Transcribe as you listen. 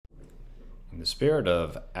the spirit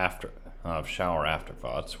of shower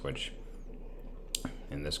afterthoughts, which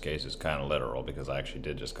in this case is kind of literal because I actually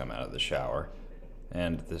did just come out of the shower,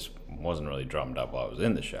 and this wasn't really drummed up while I was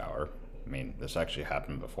in the shower. I mean, this actually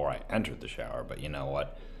happened before I entered the shower, but you know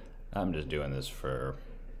what? I'm just doing this for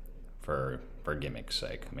gimmick's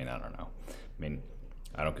sake. I mean, I don't know. I mean,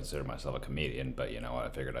 I don't consider myself a comedian, but you know what? I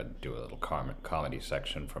figured I'd do a little comedy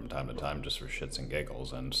section from time to time just for shits and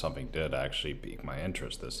giggles, and something did actually pique my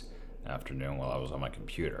interest this afternoon while I was on my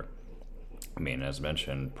computer. I mean, as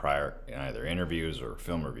mentioned prior in either interviews or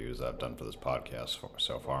film reviews I've done for this podcast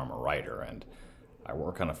so far, I'm a writer, and I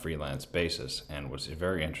work on a freelance basis. And what's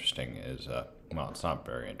very interesting is, well, it's not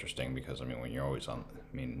very interesting because, I mean, when you're always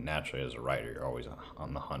naturally as a writer, you're always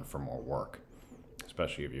on the hunt for more work,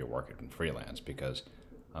 especially if you're working freelance, because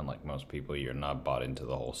unlike most people, you're not bought into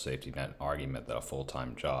the whole safety net argument that a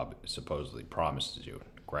full-time job supposedly promises you.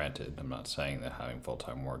 Granted, I'm not saying that having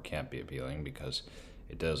full-time work can't be appealing, because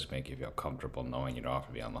it does make you feel comfortable knowing you don't have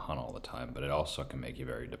to be on the hunt all the time, but it also can make you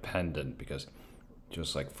very dependent, because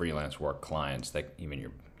just like freelance work clients, that even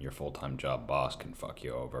your full-time job boss can fuck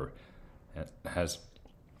you over. It has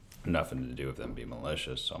nothing to do with them being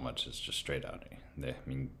malicious so much as just straight out.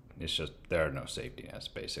 It's just there are no safety nets,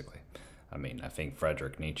 basically. I mean, I think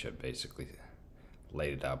Friedrich Nietzsche basically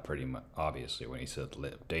laid it out pretty obviously when he said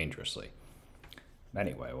live dangerously.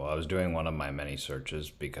 Anyway, well, I was doing one of my many searches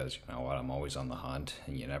because, you know what, I'm always on the hunt,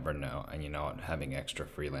 and you never know. And you know what, having extra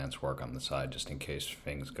freelance work on the side just in case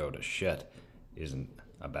things go to shit isn't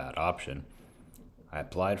a bad option. I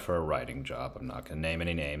applied for a writing job. I'm not going to name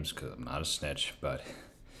any names because I'm not a snitch, but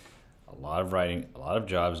a lot of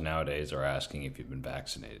jobs nowadays are asking if you've been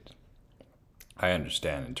vaccinated. I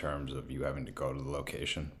understand in terms of you having to go to the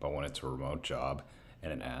location, but when it's a remote job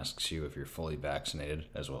and it asks you if you're fully vaccinated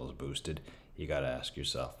as well as boosted, you gotta ask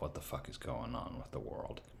yourself, what the fuck is going on with the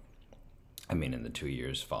world? I mean, in the 2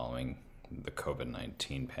 years following the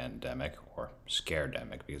COVID-19 pandemic, or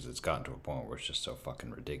scaredemic, because it's gotten to a point where it's just so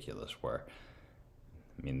fucking ridiculous, where,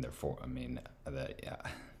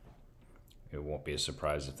 it won't be a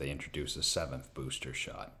surprise if they introduce a 7th booster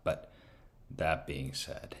shot. But that being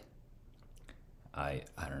said, I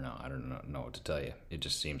don't know what to tell you. It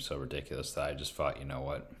just seems so ridiculous that I just thought, you know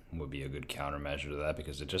what, would be a good countermeasure to that,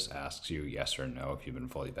 because it just asks you yes or no if you've been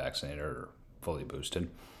fully vaccinated or fully boosted.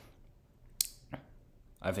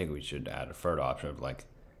 I think we should add a third option of like,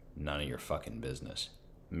 none of your fucking business.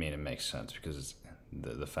 I mean, it makes sense because it's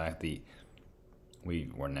the fact that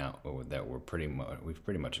we've pretty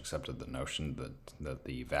much accepted the notion that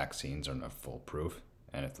the vaccines are not foolproof,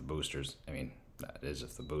 and if the boosters, that is,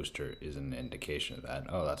 if the booster is an indication of that.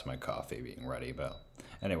 Oh, that's my coffee being ready. But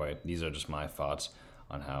anyway, these are just my thoughts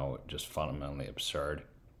on how just fundamentally absurd.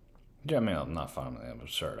 I mean, not fundamentally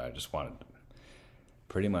absurd. I just wanted to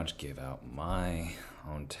pretty much give out my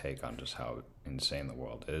own take on just how insane the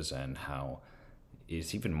world is, and how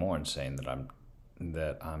it's even more insane that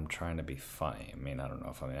I'm trying to be funny. I mean, I don't know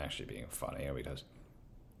if I'm actually being funny, because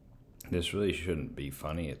this really shouldn't be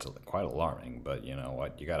funny. It's quite alarming, but you know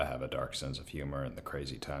what? You gotta have a dark sense of humor in the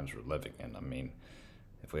crazy times we're living in. I mean,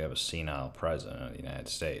 if we have a senile president of the United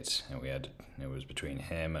States, and it was between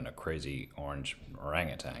him and a crazy orange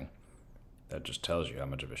orangutan, that just tells you how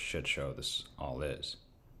much of a shit show this all is.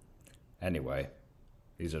 Anyway,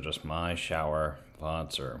 these are just my shower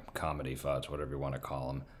thoughts, or comedy thoughts, whatever you want to call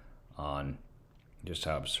them, on just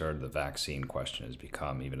how absurd the vaccine question has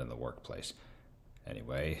become, even in the workplace.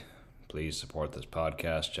 Anyway, please support this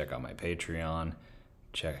podcast. Check out my Patreon.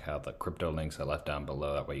 Check out the crypto links I left down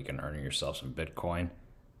below. That way you can earn yourself some Bitcoin.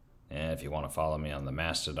 And if you want to follow me on the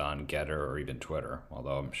Mastodon, Getter, or even Twitter,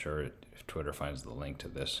 although I'm sure if Twitter finds the link to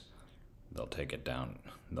this, they'll take it down.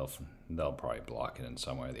 They'll probably block it in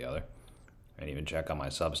some way or the other. And even check out my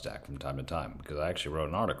Substack from time to time, because I actually wrote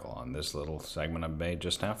an article on this little segment I made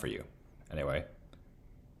just now for you. Anyway,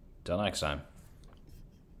 till next time.